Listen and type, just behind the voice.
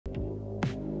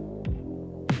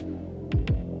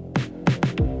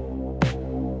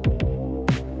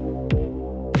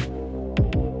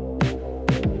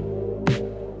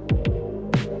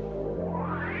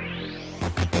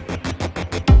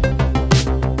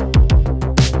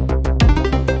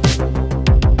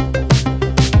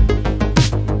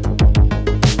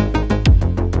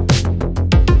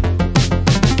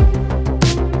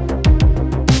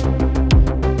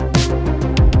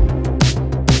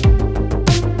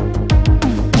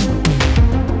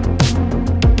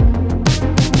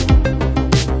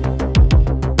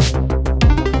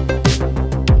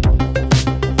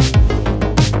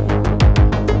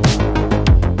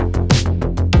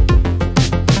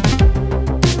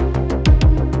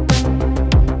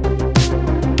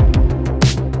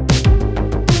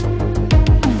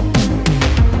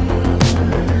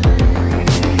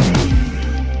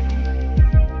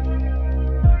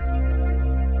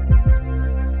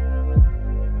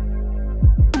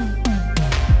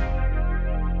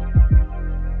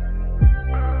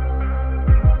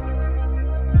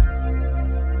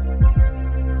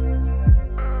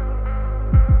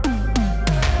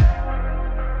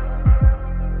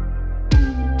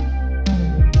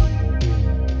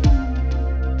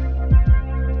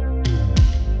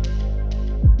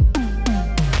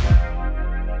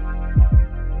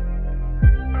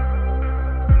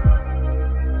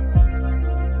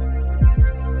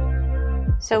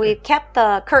So we've kept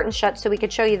the curtain shut so we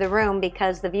could show you the room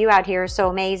because the view out here is so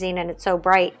amazing and it's so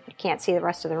bright. You can't see the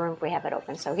rest of the room if we have it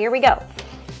open. So here we go.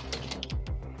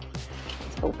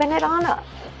 Let's open it on up.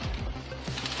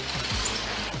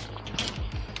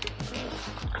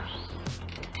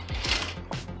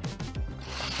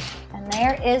 And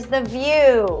there is the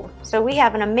view. So we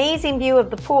have an amazing view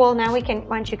of the pool. Now we can,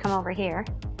 why don't you come over here?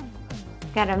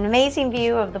 Got an amazing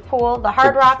view of the pool. The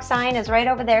Hard Rock sign is right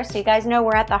over there, so you guys know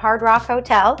we're at the Hard Rock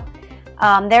Hotel.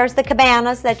 There's the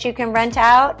cabanas that you can rent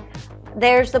out.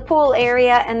 There's the pool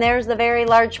area, and there's the very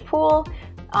large pool.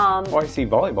 Oh, I see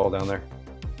volleyball down there.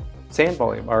 Sand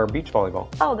volleyball, or beach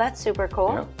volleyball. Oh, that's super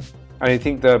cool. Yeah. I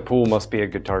think the pool must be a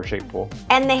guitar-shaped pool.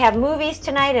 And they have movies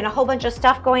tonight and a whole bunch of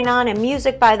stuff going on and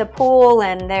music by the pool,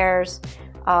 and there's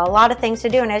a lot of things to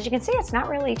do. And as you can see, it's not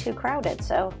really too crowded,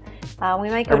 so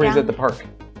we might go Everybody's down. at the park.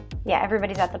 Yeah,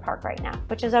 everybody's at the park right now,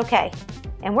 which is okay.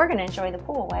 And we're going to enjoy the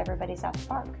pool while everybody's at the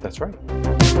park. That's right.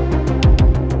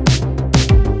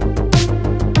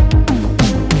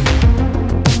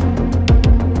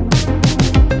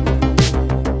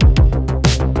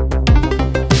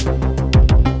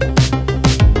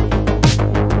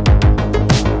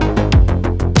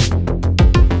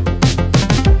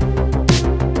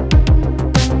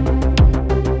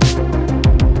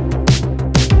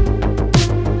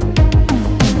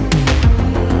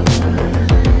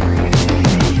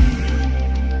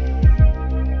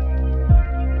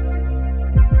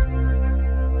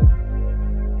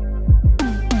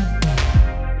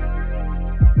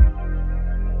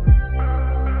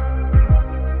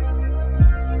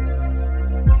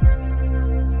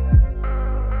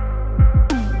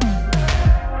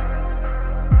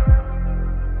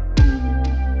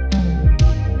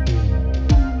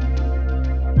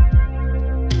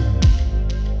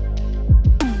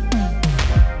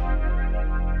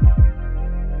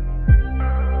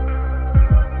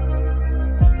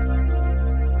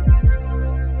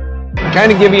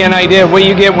 Kind of give you an idea of what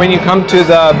you get when you come to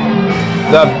the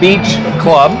beach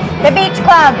club. The beach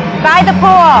club by the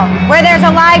pool, where there's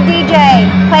a live DJ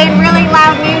playing really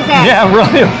loud music. Yeah,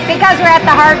 really. Because we're at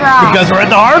the Hard Rock. Because we're at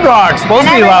the Hard Rock. It's supposed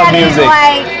to be loud music.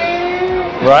 Like,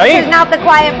 right? This is not the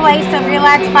quiet place to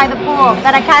relax by the pool,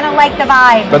 but I kind of like the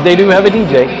vibe. But they do have a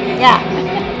DJ. Yeah.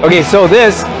 Okay, so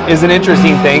this is an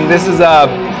interesting thing. This is a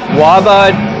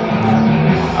guava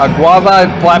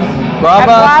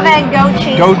and goat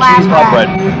cheese flatbread.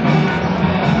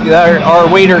 Our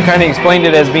waiter kind of explained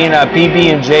it as being a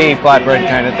PB&J flatbread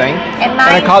kind of thing. And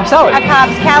a Cobb salad. A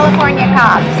Cobb's California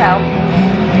Cobb, so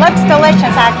looks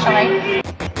delicious actually.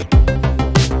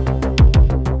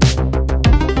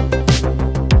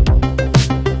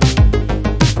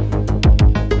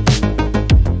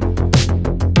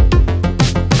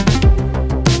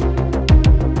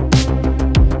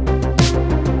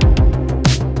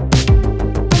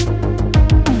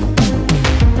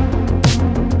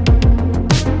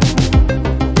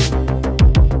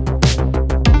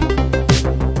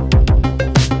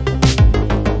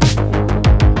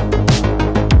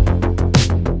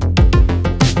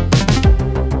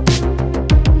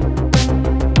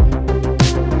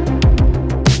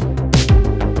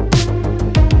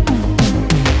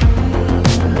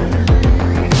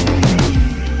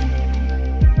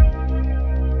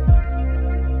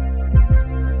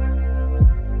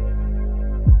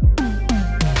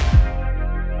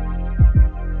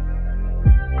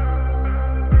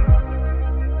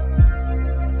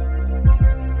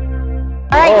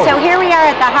 So here we are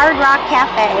at the Hard Rock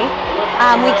Cafe.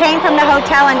 We came from the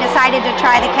hotel and decided to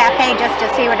try the cafe just to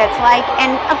see what it's like.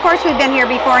 And of course we've been here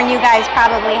before and you guys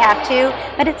probably have too,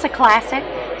 but it's a classic.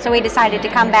 So we decided to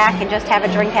come back and just have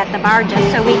a drink at the bar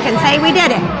just so we can say we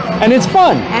did it. And it's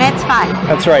fun. And it's fun.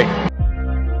 That's right.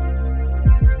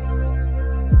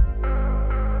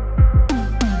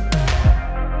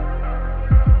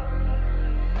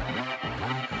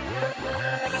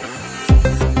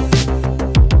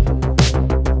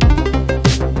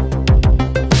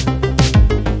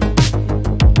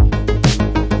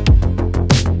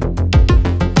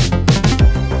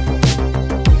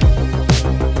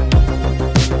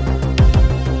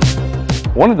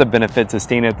 One of the benefits of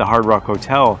staying at the Hard Rock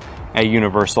Hotel at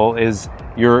Universal is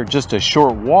you're just a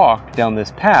short walk down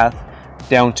this path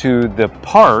down to the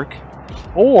park,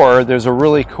 or there's a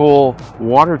really cool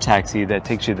water taxi that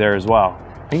takes you there as well.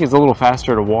 I think it's a little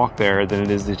faster to walk there than it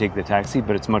is to take the taxi,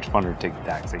 but it's much funner to take the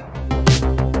taxi.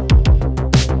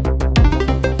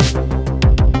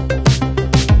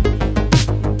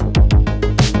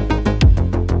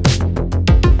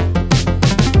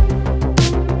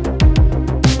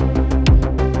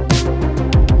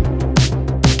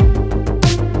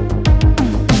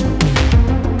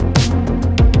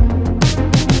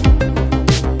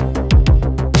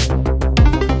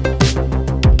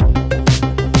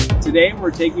 Today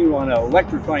we're taking you on an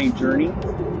electrifying journey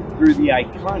through the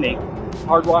iconic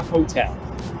Hard Rock Hotel,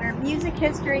 where music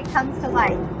history comes to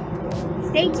life.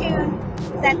 Stay tuned,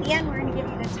 because at the end we're going to give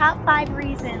you the top 5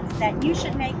 reasons that you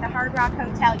should make the Hard Rock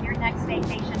Hotel your next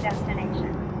vacation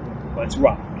destination. Let's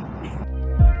rock.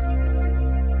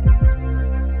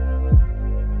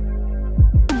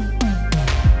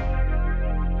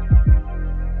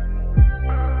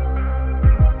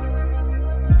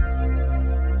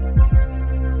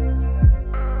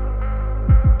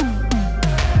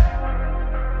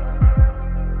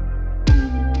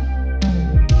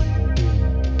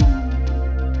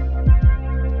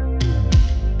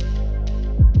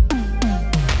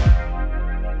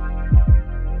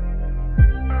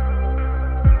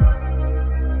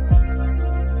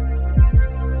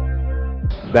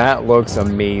 That looks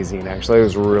amazing, actually. It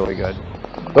was really good.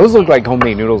 Those look like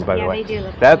homemade noodles, by the way. Yeah, they do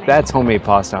look That's homemade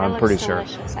pasta, I'm pretty sure.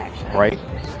 Actually. Right?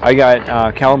 I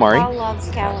got calamari. Paul loves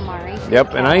calamari.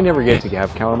 Yep, and I never get to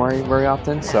have calamari very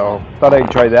often, so thought I'd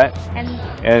try that.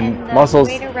 And the mussels.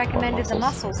 waiter recommended the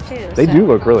mussels too. They do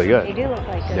look really good. They do look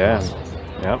like good Yeah. mussels.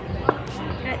 Yep.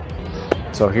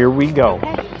 Good. So here we go.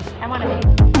 Okay. I want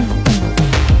to.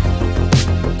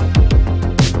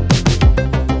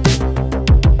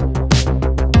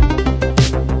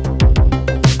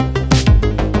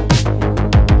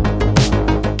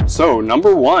 So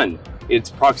number 1,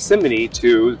 it's proximity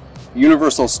to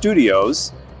Universal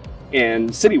Studios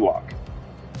and City Walk.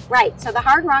 Right, so the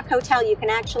Hard Rock Hotel you can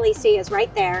actually see is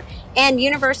right there, and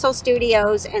Universal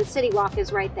Studios and City Walk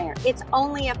is right there. It's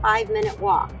only a 5-minute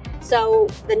walk. So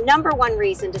the number 1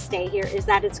 reason to stay here is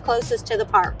that it's closest to the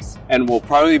parks. And will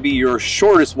probably be your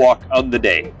shortest walk of the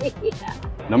day. Yeah.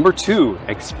 Number 2,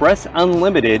 Express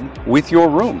Unlimited with your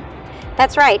room.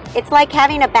 That's right, it's like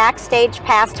having a backstage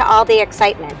pass to all the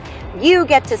excitement. You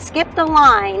get to skip the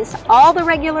lines, all the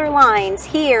regular lines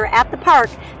here at the park,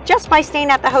 just by staying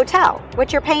at the hotel,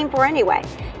 which you're paying for anyway.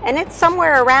 And it's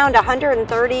somewhere around $130,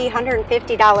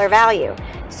 $150 value.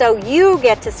 So you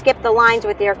get to skip the lines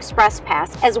with your Express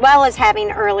Pass, as well as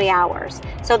having early hours.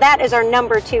 So that is our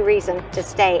number 2 reason to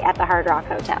stay at the Hard Rock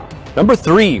Hotel. Number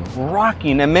 3,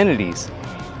 rocking amenities.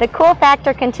 The cool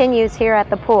factor continues here at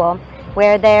the pool,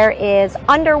 where there is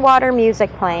underwater music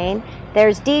playing.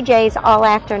 There's DJs all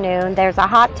afternoon, there's a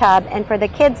hot tub, and for the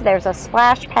kids there's a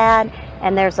splash pad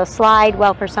and there's a slide,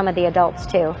 well, for some of the adults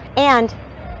too. And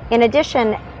in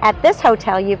addition, at this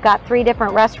hotel you've got 3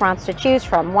 different restaurants to choose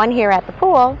from. One here at the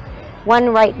pool, one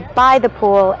right by the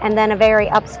pool, and then a very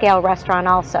upscale restaurant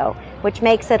also, which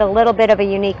makes it a little bit of a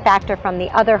unique factor from the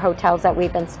other hotels that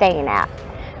we've been staying at.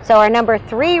 So our number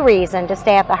 3 reason to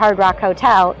stay at the Hard Rock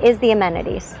Hotel is the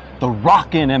amenities. The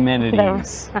rockin'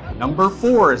 amenities. Number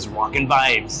 4 is rockin'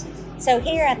 vibes. So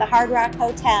here at the Hard Rock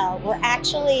Hotel, we're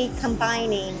actually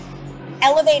combining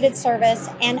elevated service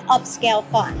and upscale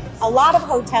fun. A lot of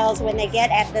hotels, when they get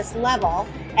at this level,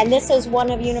 and this is one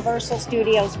of Universal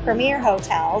Studios' premier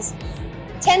hotels,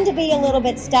 tend to be a little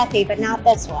bit stuffy, but not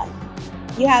this one.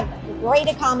 You have great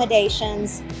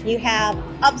accommodations, you have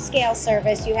upscale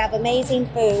service, you have amazing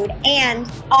food,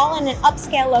 and all in an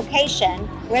upscale location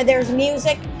where there's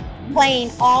music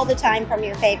playing all the time from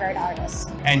your favorite artists.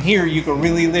 And here you can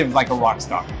really live like a rock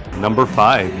star. Number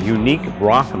 5, unique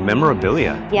rock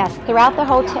memorabilia. Yes, throughout the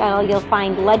hotel you'll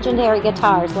find legendary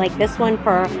guitars like this one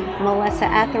for Melissa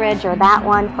Etheridge or that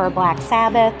one for Black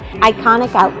Sabbath.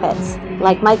 Iconic outfits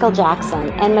like Michael Jackson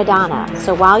and Madonna.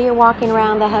 So while you're walking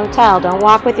around the hotel, don't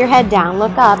walk with your head down,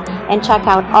 look up and check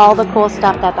out all the cool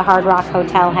stuff that the Hard Rock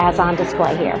Hotel has on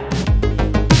display here.